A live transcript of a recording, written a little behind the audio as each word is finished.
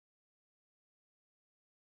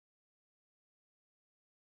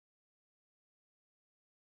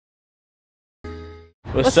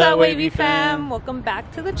What's up, Wavy fam? Welcome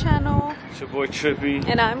back to the channel. It's your boy Trippy.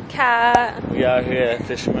 And I'm Kat. We out here at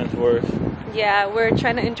Fisherman's Wharf. Yeah, we're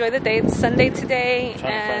trying to enjoy the day. It's Sunday today.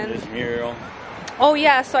 Trying to find this mural. Oh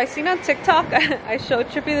yeah, so I seen on TikTok, I showed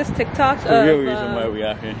Trippy this TikTok. The real reason why we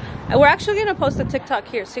out here. We're actually gonna post a TikTok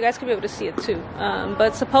here so you guys can be able to see it too.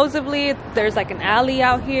 But supposedly there's like an alley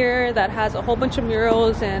out here that has a whole bunch of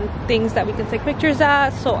murals and things that we can take pictures at.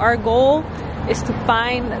 So our goal is to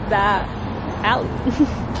find that alley.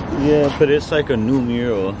 Yeah, but it's like a new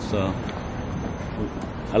mural, so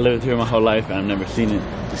I lived here my whole life and I've never seen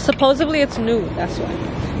it. Supposedly it's new, that's why.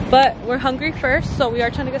 But we're hungry first, so we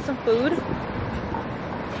are trying to get some food.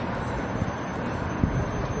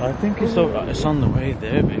 I think it's on the way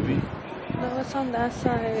there, baby. No, it's on that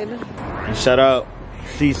side. And shout out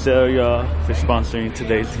Ccell, y'all, for sponsoring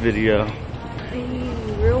today's video.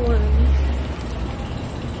 Real one.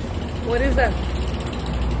 What is that?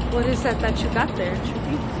 What is that you got there,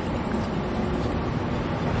 Trippy?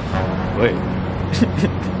 Wait.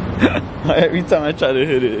 Every time I try to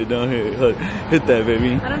hit it, it don't hit. Look, hit that,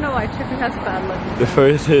 baby. I don't know why Trippy has bad luck. The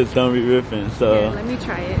first hits don't be ripping, so. Yeah, let me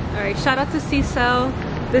try it. Alright, shout out to Ccell.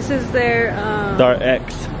 This is their Dart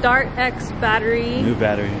X battery. New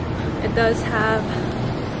battery. It does have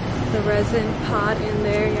the resin pod in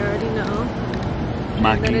there, you already know.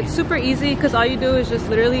 Maki. And then it's super easy because all you do is just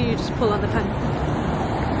literally you just pull on the pen.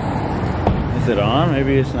 Is it on?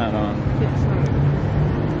 Maybe it's not on. Yeah, it's not.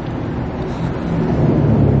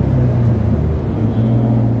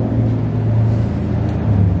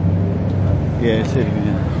 Yeah, it's hitting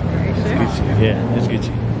it. It's Gucci. Yeah, it's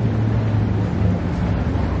Gucci.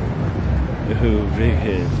 Ooh, big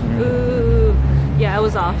hits. Ooh. Yeah, I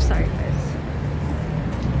was off. Sorry, guys.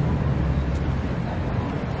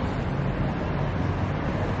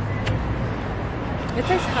 It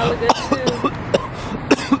tastes hella good too.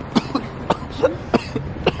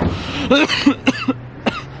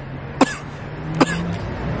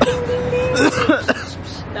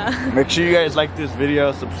 Make sure you guys like this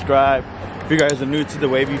video, subscribe. If you guys are new to the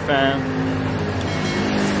Wavy fam,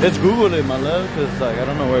 let's Google it, my love, because like I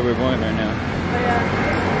don't know where we're going right now. Oh,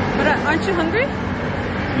 yeah. But aren't you hungry?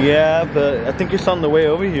 Yeah, but I think it's on the way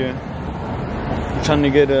over here. I'm trying to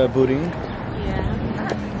get a pudding. Yeah.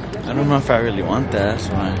 I don't know if I really want that,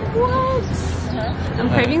 so What? I'm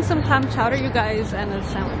craving some clam chowder, you guys, and a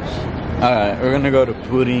sandwich. Alright, we're gonna go to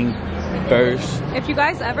pudding first. If you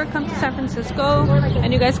guys ever come to San Francisco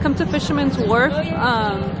and you guys come to Fisherman's Wharf,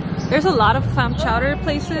 there's a lot of clam chowder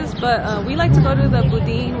places, but we like to go to the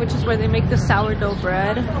boudin, which is where they make the sourdough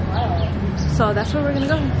bread. So that's where we're gonna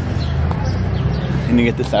go. Can you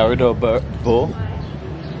get the sourdough bowl?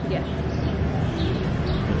 Yeah.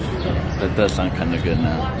 That does sound kind of good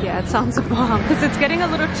now. Yeah, it sounds bomb because it's getting a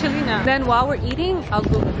little chilly now. Then while we're eating, I'll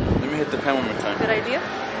go. Let me hit the pen one more time. Good idea.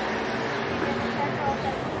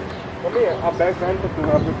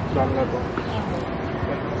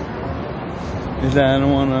 Is that I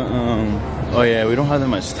don't wanna oh yeah, we don't have that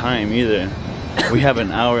much time either. We have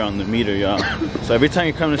an hour on the meter, y'all. So every time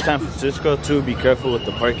you come to San Francisco too, be careful with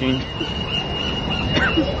the parking.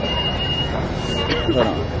 Hold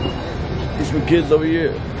on. There's some kids over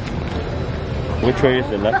here. Which way is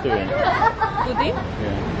it, left or right? Boudin?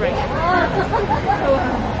 Yeah. Right.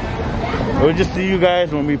 We'll just see you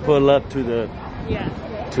guys when we pull up to the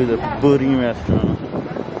pudding restaurant.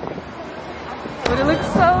 But it looks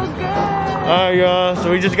so good. Alright, y'all, so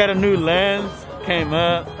we just got a new lens, came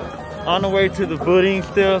up. On the way to the pudding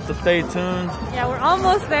still, so stay tuned. Yeah, we're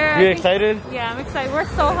almost there. You excited? Yeah, I'm excited. We're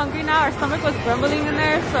so hungry now. Our stomach was grumbling in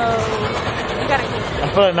there, so we gotta eat. I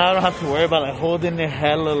feel like now I don't have to worry about like holding it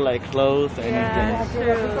hella like close or anything. Yeah, it's true.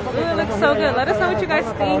 Ooh, it looks so good. Let us know what you guys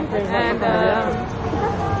think. And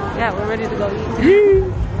yeah, we're ready to go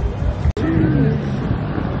eat.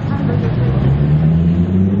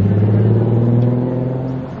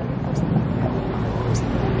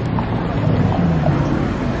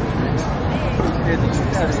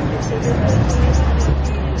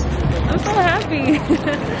 I'm so happy.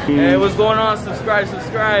 Hey, what's going on? Subscribe.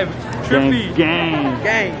 Trippy.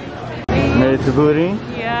 Gang. Ready to pudding?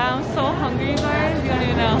 Yeah, I'm so hungry, you guys. You don't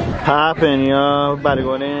even know. Popping, y'all. About to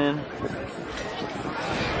go in.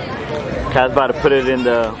 Kat's about to put it in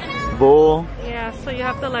the bowl. Yeah, so you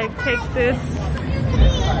have to like take this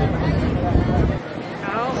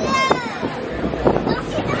out.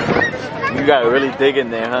 You gotta really dig in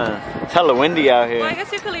there, huh? It's hella windy out here. Well, I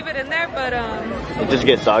guess you could leave it in there, but it just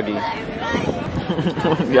gets soggy.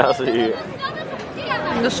 Y'all see it.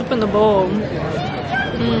 The soup in the bowl.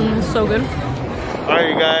 So good. Alright,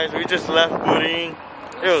 you guys, we just left pudding.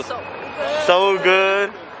 It was so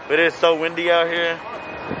good, but it's so windy out here.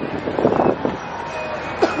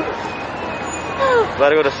 About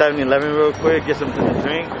to go to 7-Eleven real quick, get something to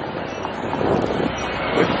drink.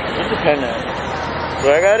 Where's the pen at? Do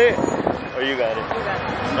I got it? Or you got it? You got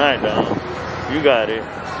it. No, I don't. You got it.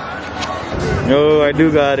 No, I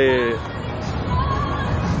do got it.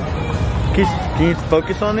 Can you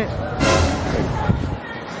focus on it?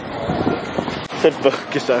 Said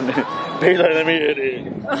focus on it. Baby, let me hit it.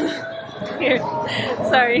 Here.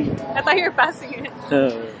 Sorry. I thought you were passing it.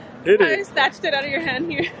 Hit I it. snatched it out of your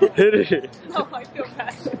hand here. Hit it. Oh, I feel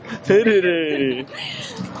bad. Hit it.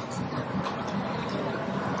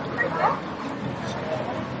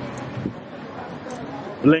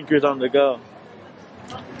 Blinkers on the go.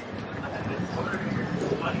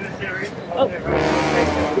 Oh.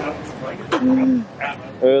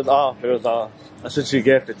 It was off. It was off. That's what you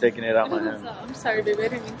get for taking it out my hand. I'm sorry, baby. I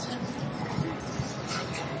didn't mean to.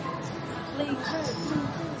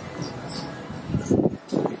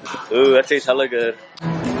 Ooh, that tastes hella good. I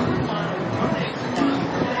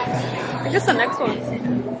guess the next one.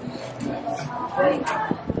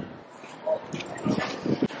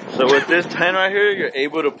 So with this pen right here, you're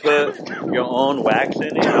able to put your own wax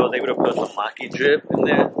in it. I was able to put some Maki drip in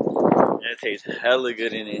there. And it tastes hella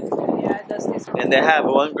good in it. Yeah, it does taste really And they have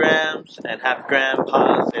 1 grams and half gram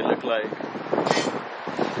pods. They look like,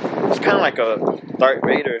 it's kind of like a Darth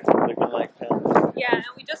Vader looking like pen. Yeah, and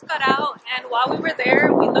we just got out, and while we were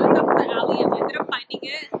there, we looked up the alley and we ended up finding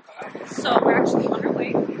it. So we're actually on our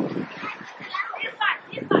way.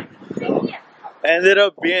 Ended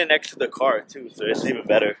up being next to the car too, so it's even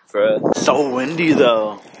better for us. So windy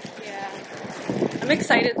though. Yeah. I'm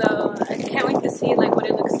excited though. I can't wait to see like what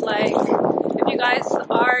it looks like. If you guys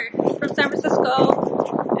are from San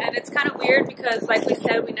Francisco, and it's kind of weird because like we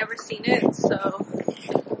said, we never seen it, so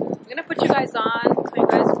I'm gonna put you guys on so you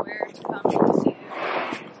guys where to come to see it.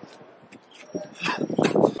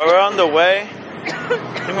 We're on the way. I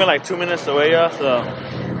think we're like 2 minutes away, y'all, so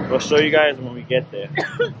we'll show you guys when we get there.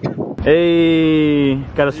 Hey,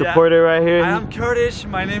 got a supporter right here. I am Kurdish.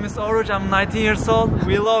 My name is Oruj. I'm 19 years old.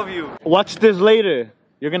 We love you. Watch this later.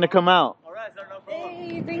 You're gonna come out. Alright, sir, no problem.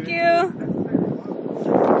 Hey, thank you.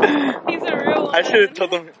 He's a real one. I should have told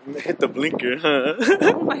them hit the blinker, huh?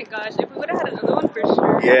 Oh my gosh, if we would have had another one for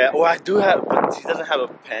sure. Yeah, well I do have, but he doesn't have a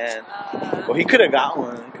pen. Well, he could have got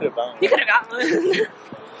one. He could have got one.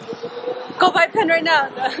 Go buy a pen right now.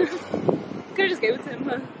 Could have just gave it to him.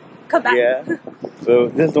 Huh? Come back. Yeah. So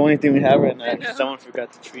this is the only thing we have right now. Someone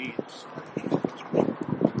forgot the treats.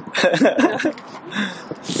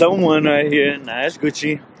 Someone right here. Nah, it's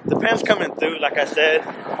Gucci. The pen's coming through, like I said.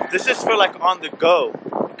 This is for like on the go.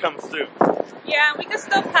 It comes through. Yeah, we can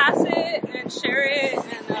still pass it and share it,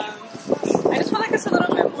 and I just feel like it's a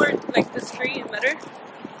little bit more like discreet and better.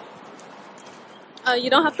 You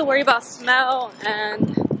don't have to worry about smell,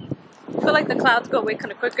 and I feel like the clouds go away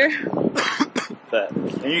kind of quicker.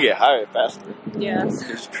 And you get higher faster. Yeah.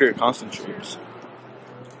 It's pure concentrates.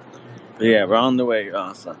 But yeah, we're on the way.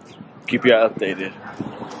 So keep you updated.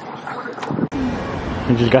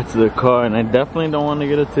 I just got to the car and I definitely don't want to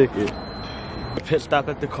get a ticket. Pit stop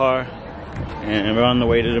at the car and we're on the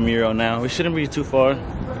way to the mural now. We shouldn't be too far.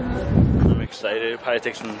 I'm excited. Probably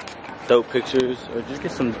take some dope pictures or just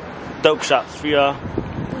get some dope shots for y'all.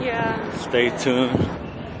 Yeah. Stay tuned.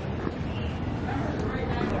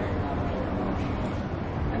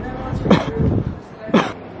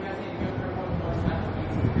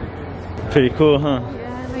 Pretty cool, huh?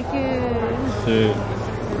 Yeah, I like it. So, you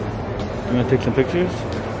wanna take some pictures?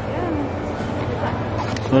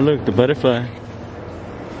 Yeah. Oh look, the butterfly.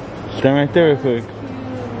 Stand right there real quick.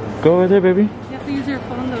 Go over there, baby. You have to use your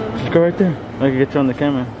phone though. Just go right there. I can get you on the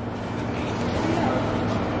camera.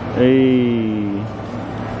 Hey.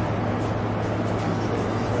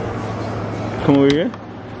 Come over here.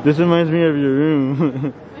 This reminds me of your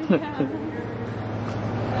room. Yeah.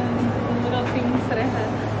 The little things that I had.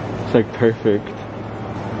 It's like perfect.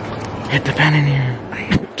 Get the pen in here.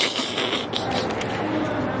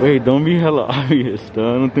 Wait, don't be hella obvious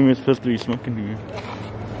though. I don't think we're supposed to be smoking here.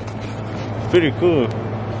 Pretty cool.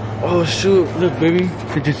 Oh shoot, look baby.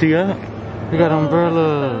 Did you see that? We got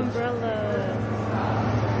umbrellas. Umbrella.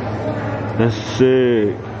 That's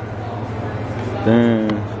sick. Damn.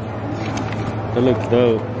 That looks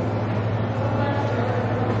dope.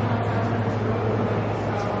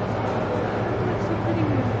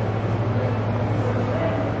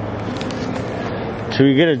 Should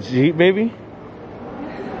we get a Jeep, baby?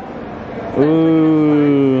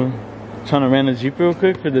 Ooh. Trying to rent a Jeep real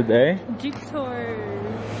quick for the day? Jeep tour.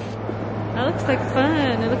 That looks like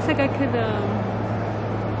fun. It looks like I could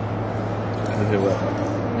Is it what?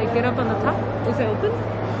 like get up on the top. Is it open?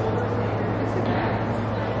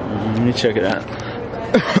 Let me check it out.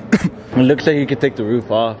 It looks like you could take the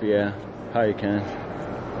roof off, yeah. Probably can.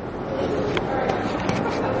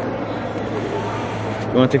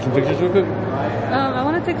 You want to take some pictures real quick? I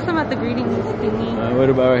want to take some at the greetings thingy. What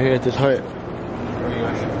about right here at this heart?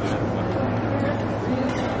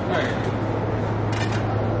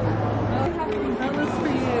 That was for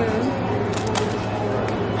you.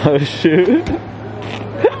 Oh shoot.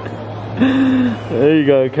 There you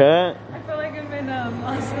go, cat. I feel like I'm in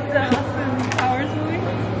Austin Powers movie.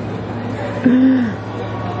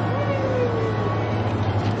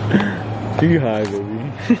 Too high, baby.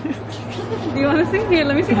 Do you want to see? Here,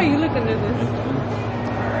 let me see how you look under this.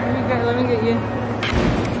 Let me get you.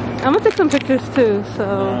 I'm gonna take some pictures too, so.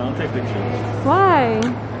 I'll take pictures. Why?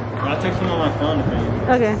 I'll take some on my phone if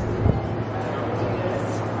Okay.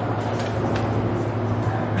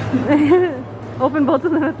 Open both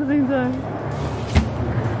of them at the same time.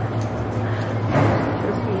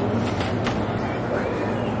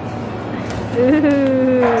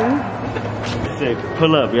 Ooh. Sick.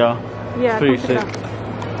 Pull up, y'all. Yeah, pretty sick.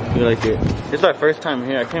 You like it? It's our first time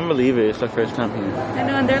here. I can't believe it. It's our first time here. I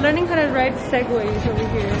know, and they're learning how to ride segways over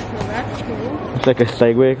here, so that's cool. It's like a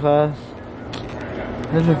Segway class.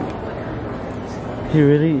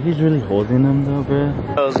 He's really holding them though, bro.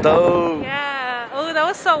 That was dope. Yeah. Oh, that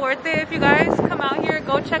was so worth it. If you guys come out here,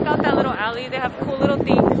 go check out that little alley. They have cool little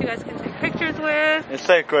things you guys can take pictures with. It's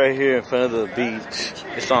like right here in front of the beach.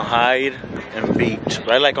 It's on Hyde and Beach,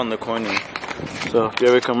 right like on the corner. So if you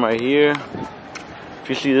ever come right here, if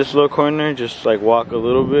you see this little corner, just like walk a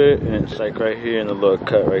little bit and it's like right here in the little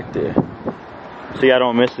cut right there. See, I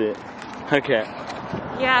don't miss it. Okay.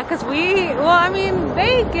 Yeah, because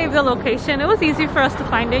they gave the location. It was easy for us to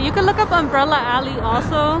find it. You can look up Umbrella Alley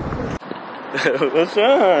also. What's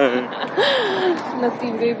up?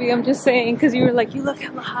 Nothing, baby. I'm just saying, because you were like, you look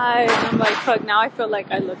hella high. And I'm like, fuck, now I feel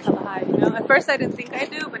like I look hella high, you know? At first I didn't think I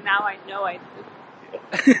do, but now I know I do.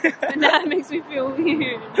 And that makes me feel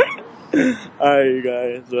weird. Alright, you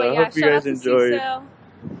guys. Well, I hope you guys enjoyed.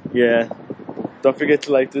 Yeah. Don't forget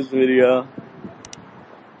to like this video.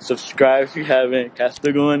 Subscribe if you haven't. Cat's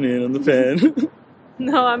still going in on the pen.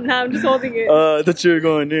 No, I'm not. I'm just holding it. I thought you were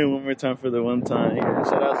going in one more time for the one time. Yeah,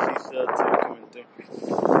 shout out Ccell too. Coming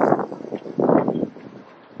through.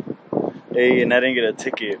 Hey, and I didn't get a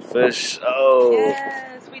ticket. Fish. Oh.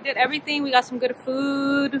 Yes, we did everything. We got some good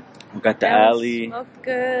food. We got the alley. Smoked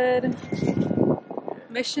good.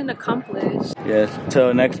 Mission accomplished. Yes.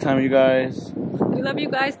 Till next time, you guys. We love you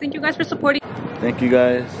guys. Thank you guys for supporting. Thank you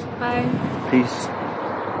guys. Bye. Peace.